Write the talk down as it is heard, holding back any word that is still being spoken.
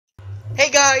Hey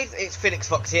guys, it's Phoenix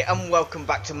Fox here, and welcome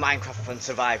back to Minecraft Fun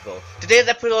Survival. Today's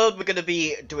episode, we're going to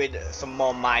be doing some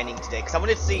more mining today, because I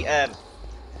want to see, I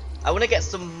want to get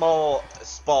some more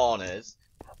spawners.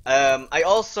 I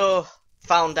also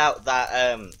found out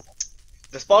that,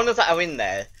 the spawners that are in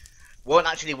there won't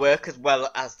actually work as well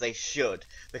as they should,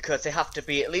 because they have to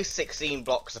be at least 16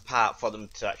 blocks apart for them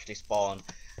to actually spawn,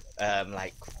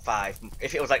 like 5.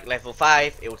 If it was like level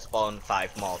 5, it would spawn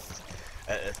 5 mobs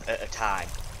at a time.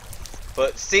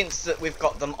 But since we've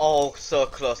got them all so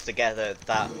close together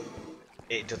that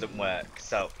it doesn't work,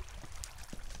 so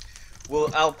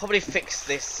I'll probably fix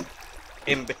this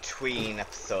in between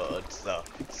episodes though.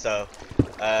 So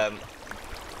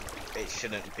it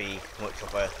shouldn't be much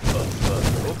of a fuss,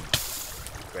 but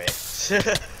great.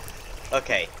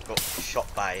 Okay, got shot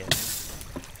by a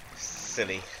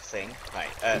silly thing.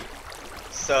 Right,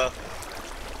 so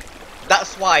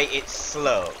that's why it's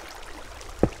slow.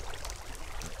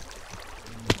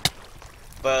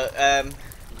 But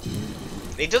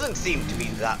it doesn't seem to be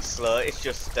that slow. It's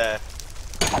just yeah,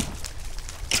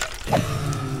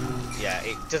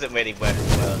 it doesn't really work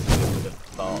as well as we would have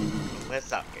thought. Where's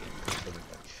that game?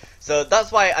 So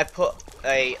that's why I put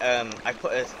a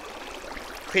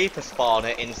creeper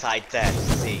spawner inside there to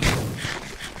see.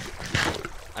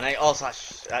 And I also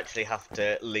actually have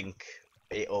to link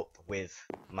it up with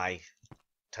my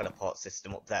teleport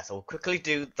system up there. So we'll quickly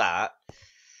do that.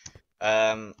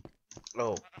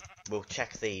 Oh, we'll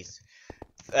check these.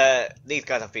 These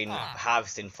guys have been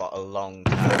harvesting for a long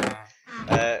time.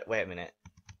 Wait a minute.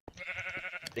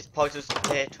 Is poisonous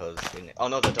potatoes in it? Oh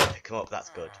no, they don't pick them up, that's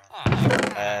good.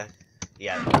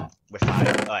 Yeah, we're fine.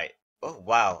 Alright. Oh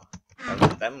wow. I've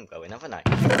got them going, haven't I?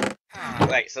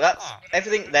 Right, so that's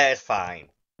everything there is fine.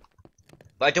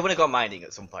 But I do want to go mining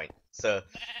at some point. So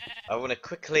I want to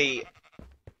quickly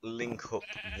link up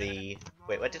the...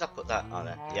 Wait, where did I put that? Oh,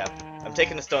 there. Yeah, I'm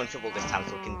taking a stone shovel this time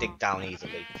so we can dig down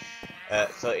easily.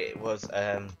 So it was,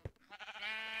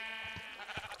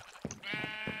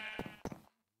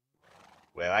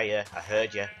 where are you? I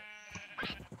heard you.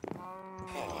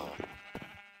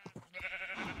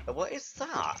 What is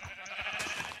that?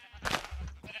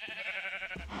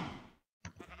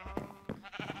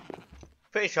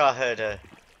 Pretty sure I heard a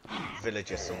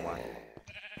villager somewhere.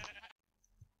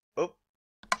 Oh.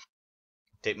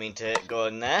 Didn't mean to go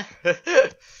in there.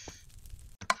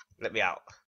 Let me out.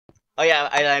 Oh yeah,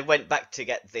 I went back to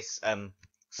get this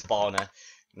spawner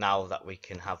now that we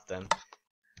can have them.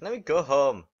 Let me go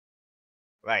home.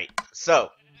 Right, so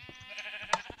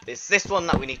it's this one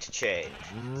that we need to change.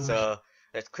 So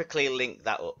let's quickly link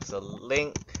that up. So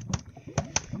link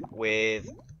with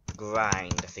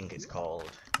grind, I think it's called.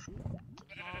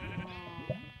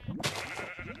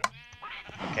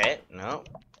 Okay, no.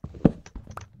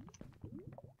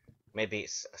 Maybe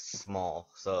it's small.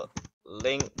 So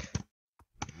link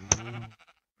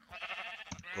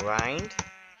grind.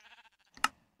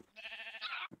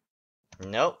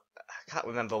 Nope. I can't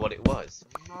remember what it was.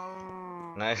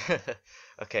 No.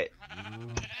 Okay.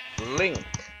 Link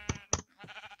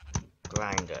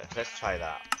grinder. Let's try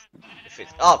that. If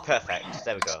it's perfect.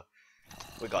 There we go.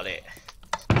 We got it.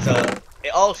 So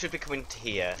it all should be coming to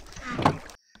here.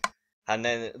 And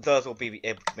then those will be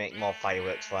able to make more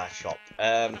fireworks for our shop.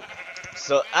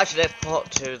 So actually let's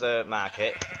port to the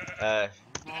market.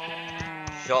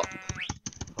 Shop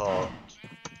port.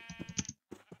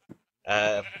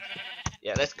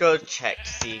 Yeah, let's go check to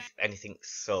see if anything's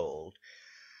sold.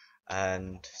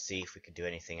 And see if we can do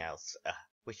anything else.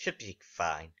 We should be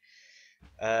fine.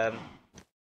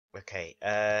 Okay,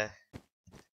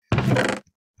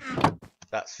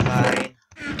 that's fine.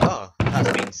 Oh,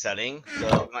 that's been selling,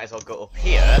 so we might as well go up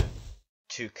here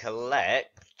to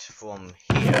collect from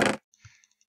here.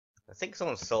 I think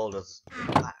someone sold us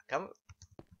back. I'm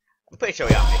pretty sure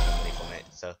we are making money from it,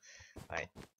 so right.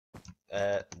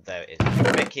 There it is.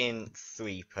 We're making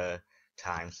 3 per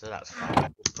time, so that's fine.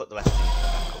 We'll put the rest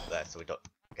back up there so we don't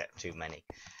get too many.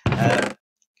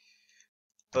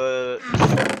 But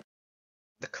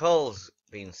the coal's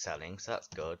been selling, so that's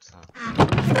good. So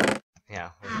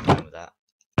yeah, we're fine with that.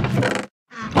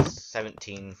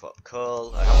 17 for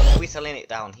coal. How much are we selling it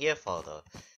down here for though?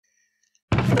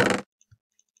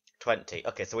 20.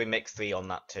 Okay, so we make 3 on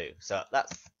that too. So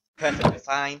that's perfectly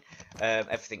fine.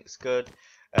 Everything's good.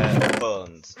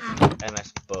 Bones.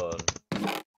 MS bone.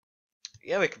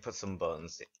 Yeah, we could put some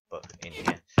bones in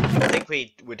here. I think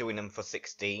we're doing them for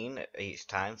 16 each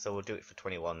time, so we'll do it for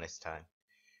 21 this time.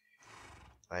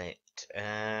 Right.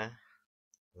 There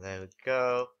we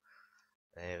go.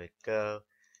 There we go.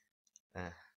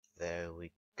 There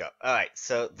we go. Alright,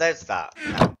 so there's that.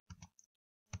 Now,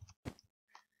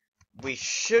 we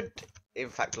should in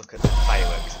fact look at the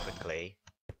fireworks quickly,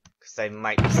 because they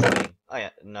might be selling. Oh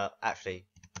yeah, no, actually,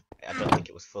 I don't think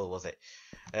it was full, was it?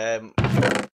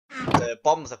 The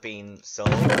bombs have been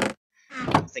sold.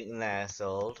 I think they're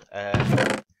sold.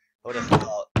 I would have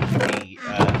thought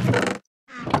the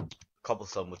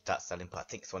cobblestone would start selling, but I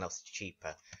think someone else is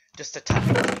cheaper. Just a tad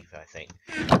bit cheaper, I think.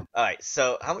 Alright,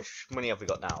 so how much money have we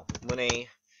got now? Money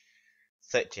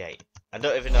 38. I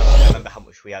don't even know if I remember how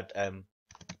much we had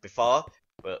before,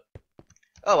 but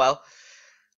oh well.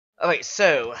 Alright,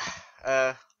 so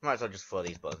might as well just throw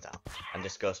these buttons down and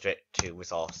just go straight to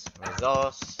resource.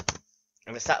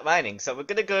 And we start mining. So we're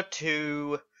gonna go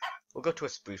to a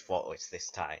spruce fortress this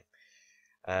time.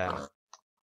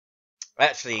 I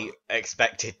actually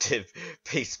expected to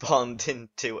be spawned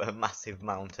into a massive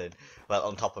mountain. Well,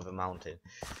 on top of a mountain.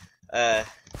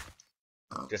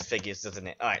 Just figures, doesn't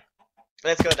it? Alright,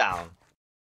 let's go down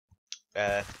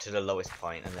to the lowest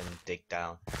point and then dig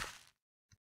down.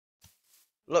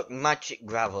 Look, magic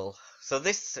gravel. So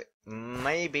this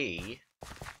may be...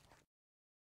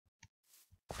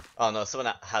 Oh no,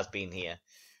 someone has been here.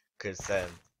 Because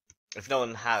if no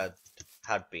one had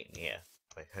been here...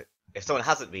 If someone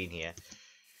hasn't been here,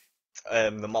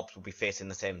 the mobs will be facing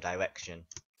the same direction.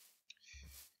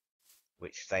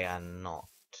 Which they are not.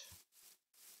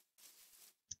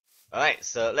 Alright,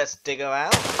 so let's dig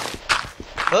around.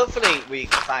 Hopefully we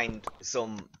find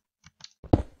some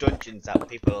dungeons that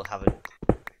people haven't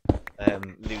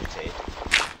looted.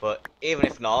 But even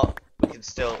if not, we can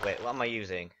still... Wait, what am I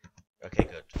using? Okay,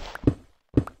 good.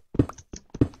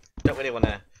 Don't really want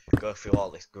to go through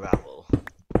all this gravel.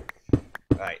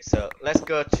 Right, so let's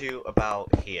go to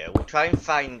about here. We'll try and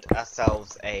find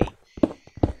ourselves a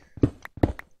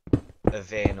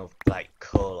vein of like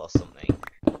coal or something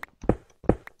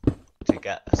to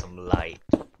get some light.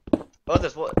 Oh,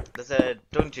 there's a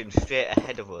dungeon straight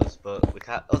ahead of us, but we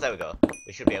can't. Oh, there we go.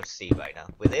 We should be able to see right now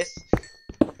with this.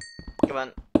 Come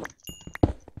on.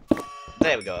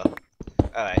 There we go.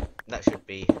 All right, that should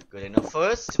be good enough for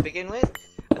us to begin with.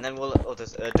 And then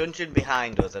there's a dungeon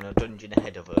behind us and a dungeon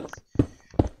ahead of us.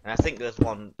 And I think there's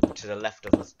one to the left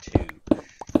of us too.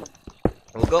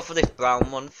 We'll go for this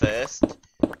brown one first.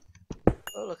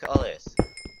 Oh, look at all this.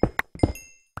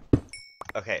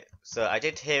 Okay, so I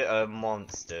did hear a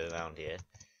monster around here.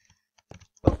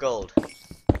 Oh, gold.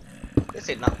 This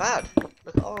ain't not bad.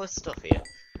 Look at all this stuff here.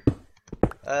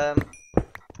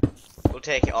 We'll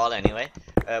take it all anyway.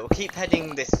 We'll keep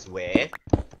heading this way.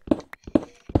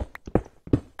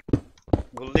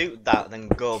 We'll loot that, then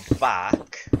go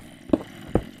back.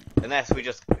 Unless we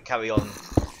just carry on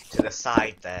to the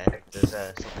side there. There's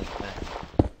something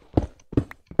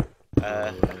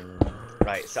there.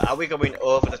 Right, so are we going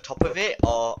over the top of it,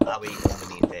 or are we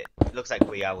underneath it? It looks like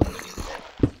we are underneath it.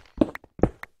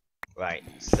 Right,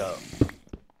 so,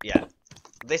 yeah.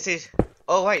 This is...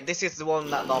 Oh, right, this is the one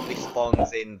that normally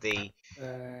spawns in the...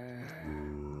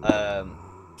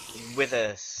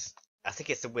 Wither... I think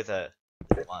it's the Wither...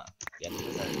 What? Yeah, the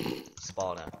Wither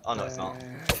spawner. Oh, no, it's not.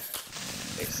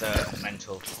 It's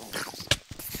mental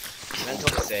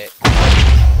sick.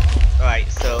 Alright,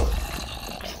 so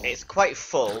it's quite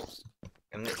full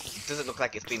and it doesn't look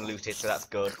like it's been looted, so that's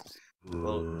good.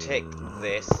 We'll take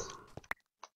this.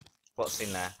 What's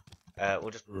in there? We'll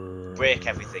just break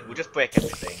everything. We'll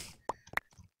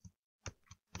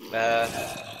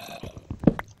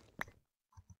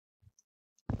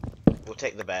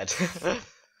take the bed.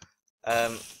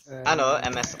 I know,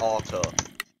 MS Auto.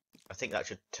 I think that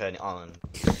should turn it on and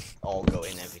all go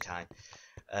in every time.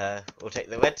 We'll take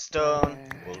the redstone,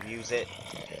 we'll use it.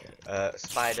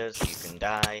 Spiders, you can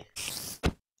die.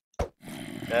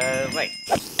 Wait.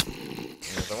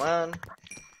 Another one.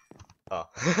 Oh.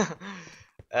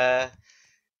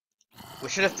 We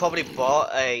should have probably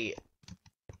bought a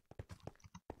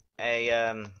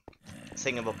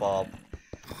thingamabob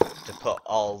to put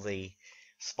all the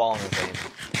spawners in.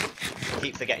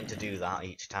 Keep forgetting to do that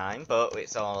each time, but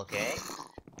it's all okay.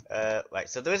 Right,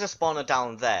 so there is a spawner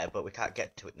down there, but we can't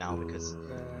get to it now because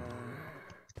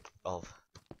of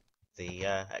the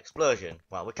explosion.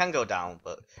 Well, we can go down,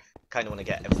 but kind of want to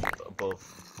get everything above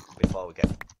before we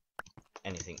get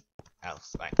anything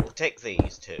else. Right, we'll take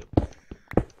these too.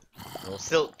 We'll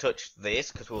still touch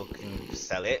this because we can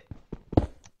sell it.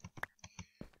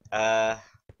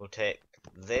 We'll take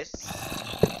this.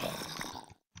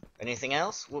 Anything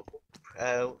else? We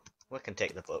can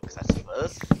take the books, I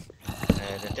suppose.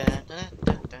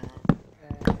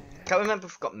 Can't remember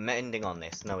if we've got mending on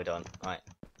this. No, we don't. Right.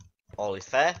 All is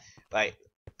fair. Right.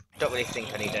 Don't really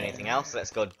think I need anything else.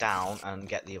 Let's go down and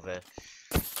get the other...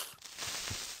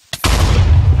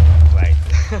 Right.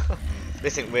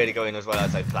 This isn't really going as well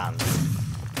as I planned.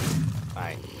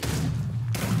 Right.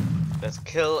 Let's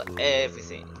kill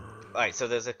everything. Right, so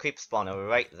there's a creep spawner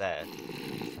right there.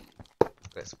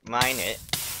 Let's mine it.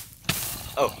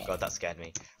 Oh god, that scared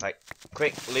me. Right,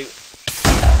 quick loot.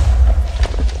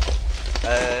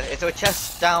 Is there a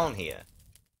chest down here?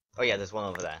 Oh yeah, there's one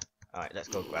over there. Alright, let's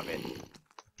go grab it.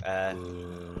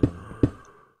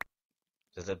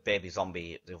 There's a baby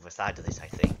zombie at the other side of this, I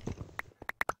think.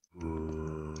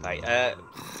 Right,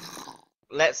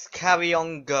 let's carry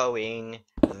on going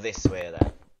this way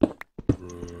then.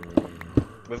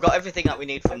 We've got everything that we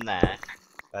need from there.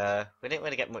 We didn't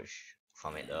really get much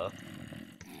from it though.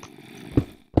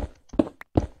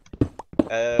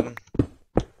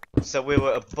 So we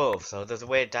were above, so there's a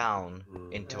way down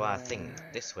into our thing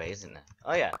this way, isn't there?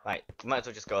 Oh yeah, right. We might as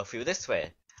well just go through this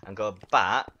way and go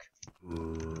back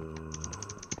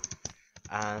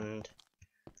and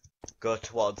go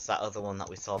towards that other one that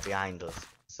we saw behind us.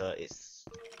 So it's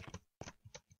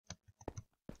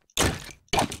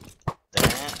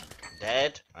there,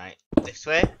 dead. Right, this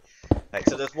way. Right,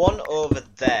 so there's one over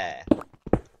there.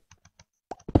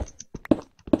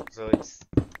 So it's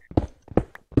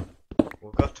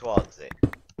we'll go towards it.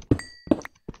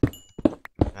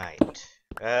 Right.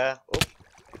 Oh.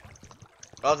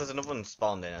 Oh, there's another one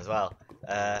spawned in as well.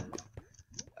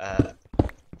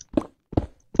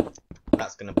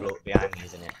 That's gonna blow up behind me,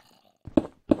 isn't it?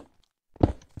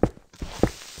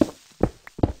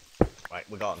 Right,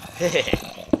 we're gone.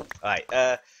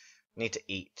 Right, need to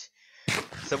eat.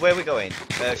 So where are we going?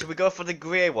 Should we go for the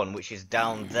grey one, which is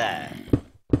down there?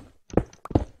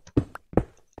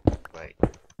 Right.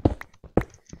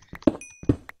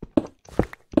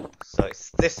 So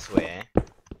it's this way.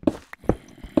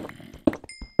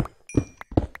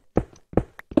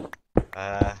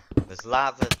 There's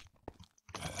lava.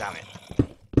 Damn it.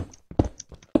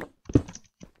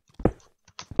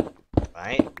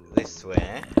 Right, this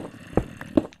way.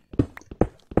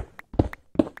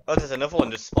 Oh, there's another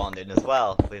one just spawned in as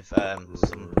well, with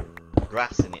some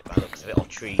grass in it by the looks of it, or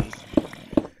trees.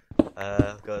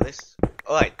 Go this.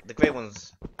 Alright, the grey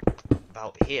one's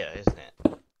about here, isn't it?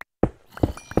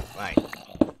 Right.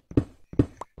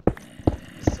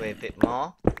 This way a bit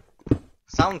more.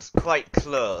 Sounds quite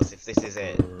close if this is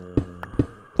it.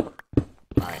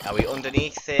 Right, are we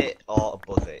underneath it or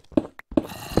above it?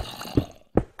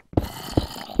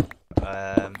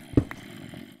 I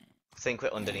think we're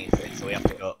underneath it, so we have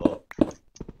to go up.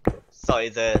 Sorry,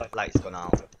 the light's gone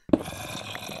out.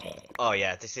 Oh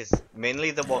yeah, this is mainly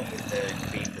the one with the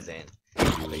creepers in.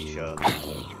 Pretty sure.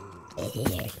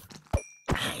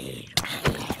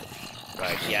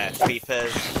 Right, yeah,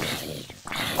 creepers.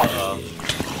 Uh-oh.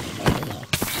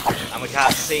 And we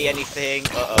can't see anything.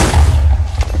 Uh-oh.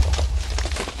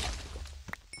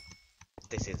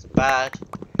 This is bad.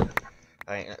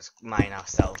 Right, let's mine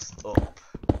ourselves up.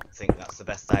 I think that's the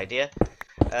best idea.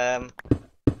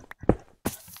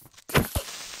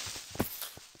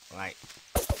 Right.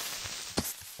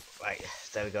 Right,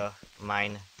 there we go.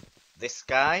 Mine this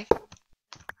guy.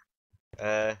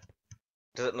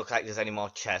 Doesn't look like there's any more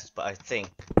chests, but I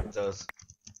think those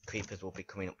creepers will be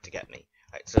coming up to get me.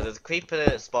 Right, so there's a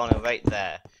creeper spawning right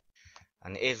there.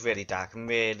 And it is really dark. I'm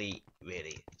really,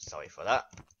 really sorry for that.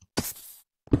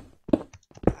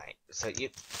 Right, so you...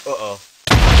 Uh-oh.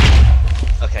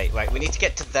 Okay, right, we need to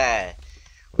get to there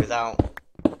without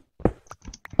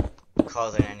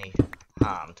causing any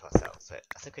harm to ourselves. So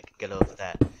I think we can get over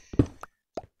there.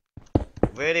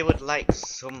 Really would like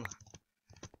some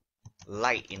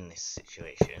light in this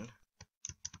situation.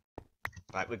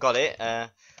 Right, we got it.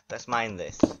 Let's mine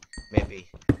this. Maybe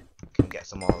we can get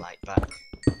some more light back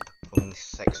from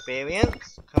this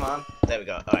experience. Come on. There we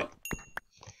go. Alright.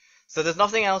 So there's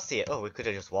nothing else here. Oh, we could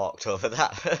have just walked over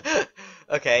that.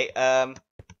 Okay,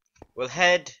 we'll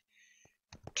head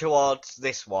towards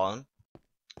this one.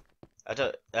 I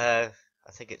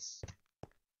think it's...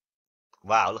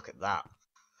 Wow, look at that.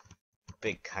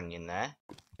 Big canyon there.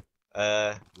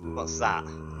 What's that?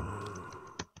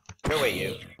 Go away,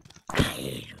 you.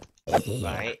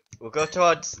 Right, we'll go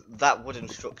towards that wooden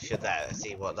structure there and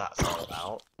see what that's all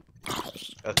about.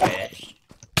 Okay.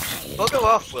 Bugger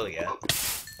off, will you?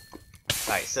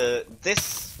 Right, so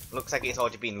this looks like it's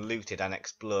already been looted and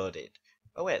exploded.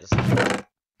 Oh wait, there's...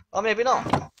 Oh, maybe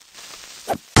not.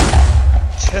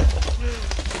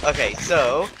 Okay,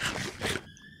 so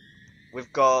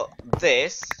we've got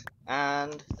this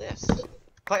and this.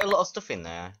 Quite a lot of stuff in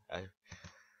there, I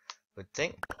would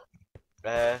think.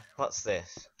 What's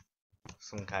this?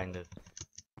 Some kind of...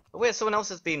 Oh wait, someone else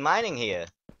has been mining here.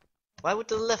 Why would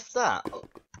they have left that?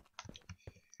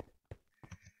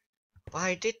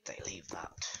 Why did they leave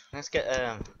that? Let's get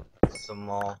some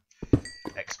more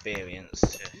experience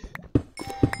to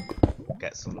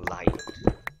get some light.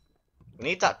 We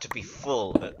need that to be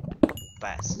full at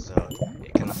best, so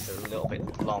it can last a little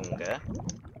bit longer.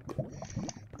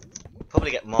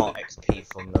 Probably get more XP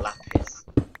from the lapis.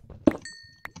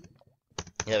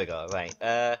 Here we go, right.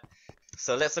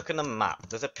 So let's look at the map.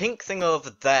 There's a pink thing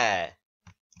over there.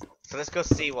 So let's go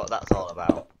see what that's all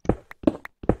about.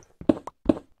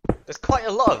 There's quite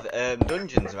a lot of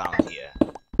dungeons around here.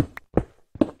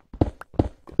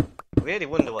 Really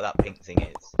wonder what that pink thing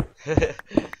is.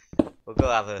 We'll go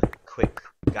have a quick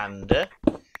gander.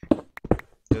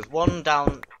 There's one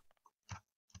down.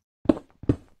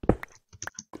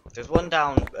 There's one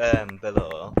down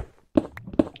below.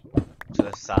 To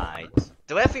the sides.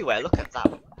 They're everywhere. Look at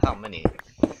that. How many?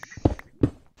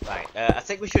 Right. I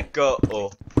think we should go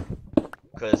up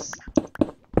because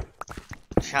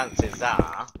chances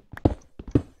are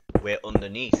we're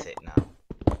underneath it now.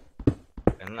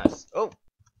 Unless. Oh.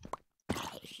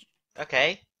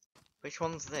 Okay. Which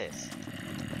one's this?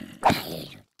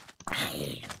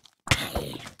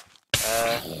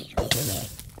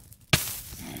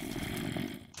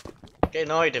 Get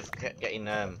annoyed of getting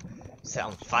set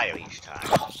on fire each time.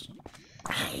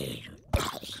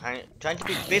 Trying to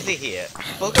be busy here.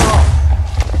 Bugger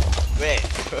off! Great.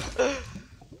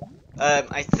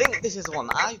 I think this is the one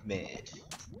I've made.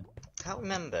 Can't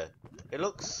remember. It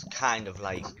looks kind of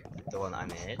like the one I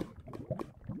made.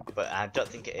 But I don't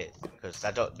think it is, because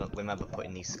I don't remember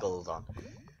putting these skulls on.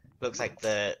 Looks like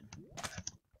the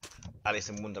Alice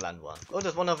in Wonderland one. Oh,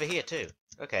 there's one over here too.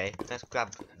 Okay, let's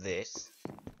grab this.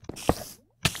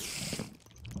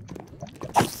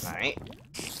 Right.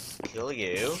 Kill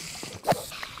you.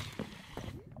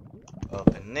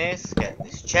 Open this, get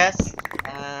this chest,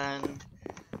 and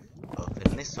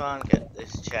open this one, get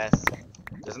this chest.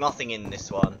 There's nothing in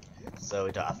this one, so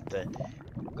we don't have to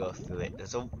go through it.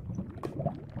 There's a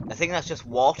I think that's just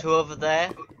water over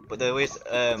there, but there is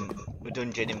a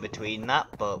dungeon in between that,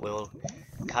 but we'll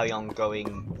carry on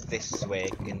going this way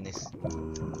in this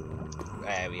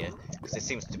area, because there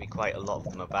seems to be quite a lot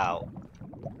of them about.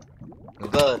 We'll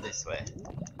go this way.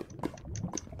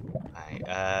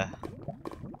 Right,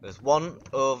 there's one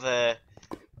over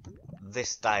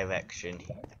this direction.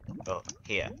 Oh,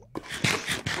 here.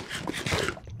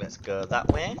 Let's go that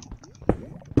way.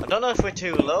 I don't know if we're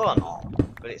too low or not,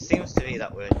 but it seems to be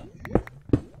that we're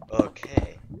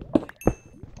okay.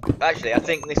 Actually, I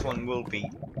think this one will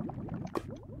be.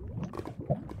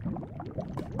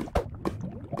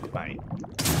 Right.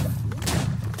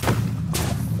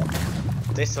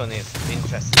 This one is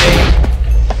interesting.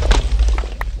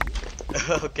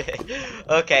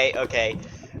 Okay.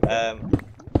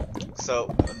 So,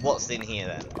 what's in here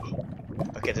then?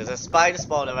 Okay, there's a spider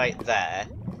spawner right there.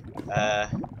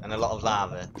 And a lot of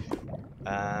lava.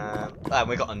 And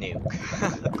we got a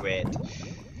nuke. Great.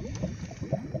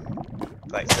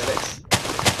 Right, so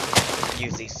let's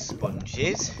use these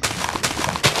sponges.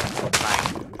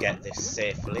 Try and get this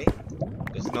safely.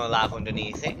 There's no lava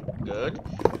underneath it. Good.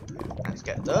 Let's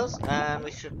get those, and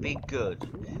we should be good.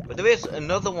 But there is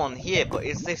another one here, but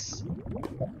is this...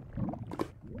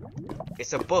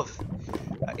 It's above.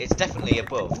 It's definitely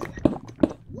above.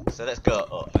 So let's go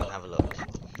up and have a look.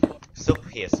 It's up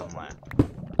here somewhere.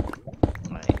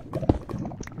 Right.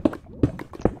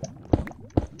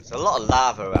 There's a lot of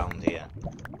lava around here.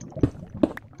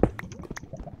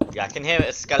 Yeah, I can hear it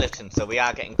as skeleton, so we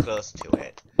are getting close to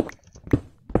it.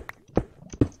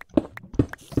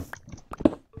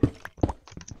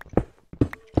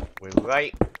 We're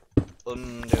right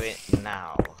under it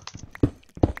now.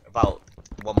 About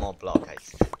one more block, I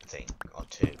think, or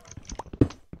two.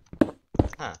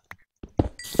 Huh.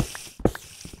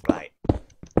 Right.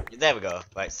 There we go.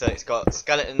 Right, so it's got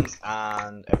skeletons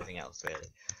and everything else, really.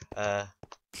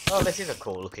 Oh, this is a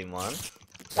cool looking one.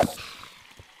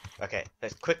 Okay,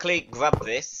 let's quickly grab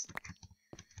this.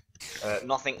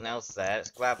 Nothing else there. Let's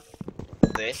grab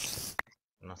this.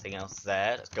 Nothing else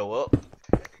there. Let's go up.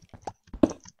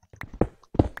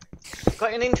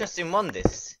 Quite an interesting one,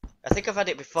 this. I think I've had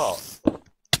it before.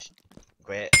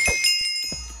 Great.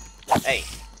 Hey,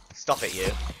 stop it,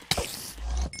 you.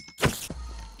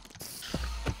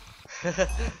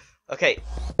 Okay,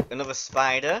 another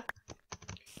spider.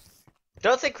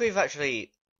 Don't think we've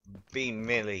actually been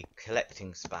merely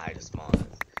collecting spider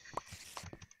spawners.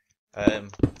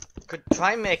 Could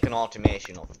try and make an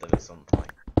automation of them at some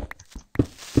point.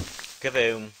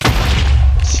 Kaboom.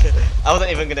 I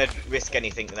wasn't even gonna risk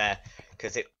anything there,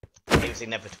 because it was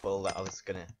inevitable that I was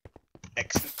gonna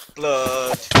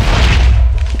explode.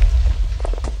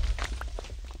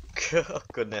 Oh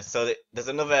goodness, so there's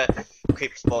another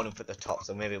creeper spawning at the top,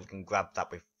 so maybe we can grab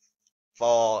that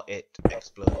before it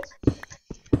explodes.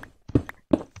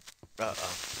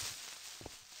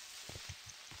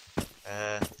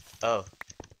 Oh.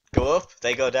 Go up,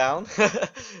 they go down.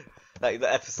 Like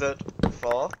the episode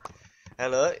 4.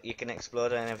 Hello, you can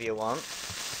explode whenever you want.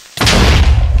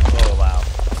 Oh wow.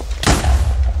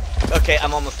 Okay,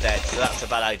 I'm almost dead, so that's a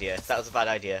bad idea. That was a bad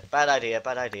idea. Bad idea,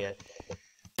 bad idea.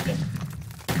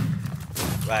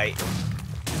 Right.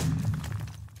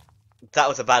 That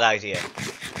was a bad idea.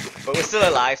 But we're still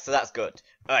alive, so that's good.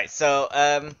 Alright, so,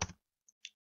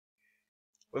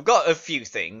 we've got a few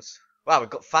things. Wow, we've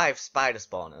got 5 spider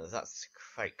spawners. That's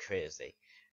quite crazy.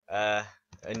 A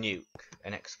nuke,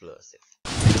 an explosive.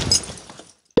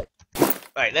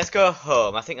 Right, let's go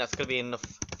home. I think that's going to be enough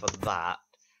for that.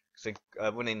 So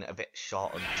we're running a bit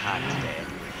short on time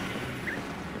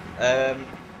today.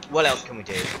 What else can we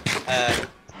do?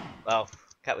 Well,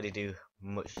 can't really do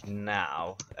much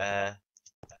now.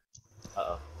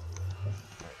 Uh-oh.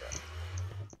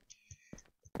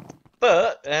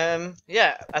 But,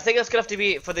 yeah, I think that's gonna have to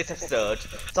be it for this episode.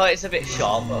 Sorry it's a bit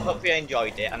short, but hope you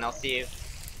enjoyed it, and I'll see you,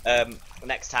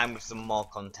 next time with some more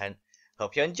content.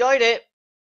 Hope you enjoyed it!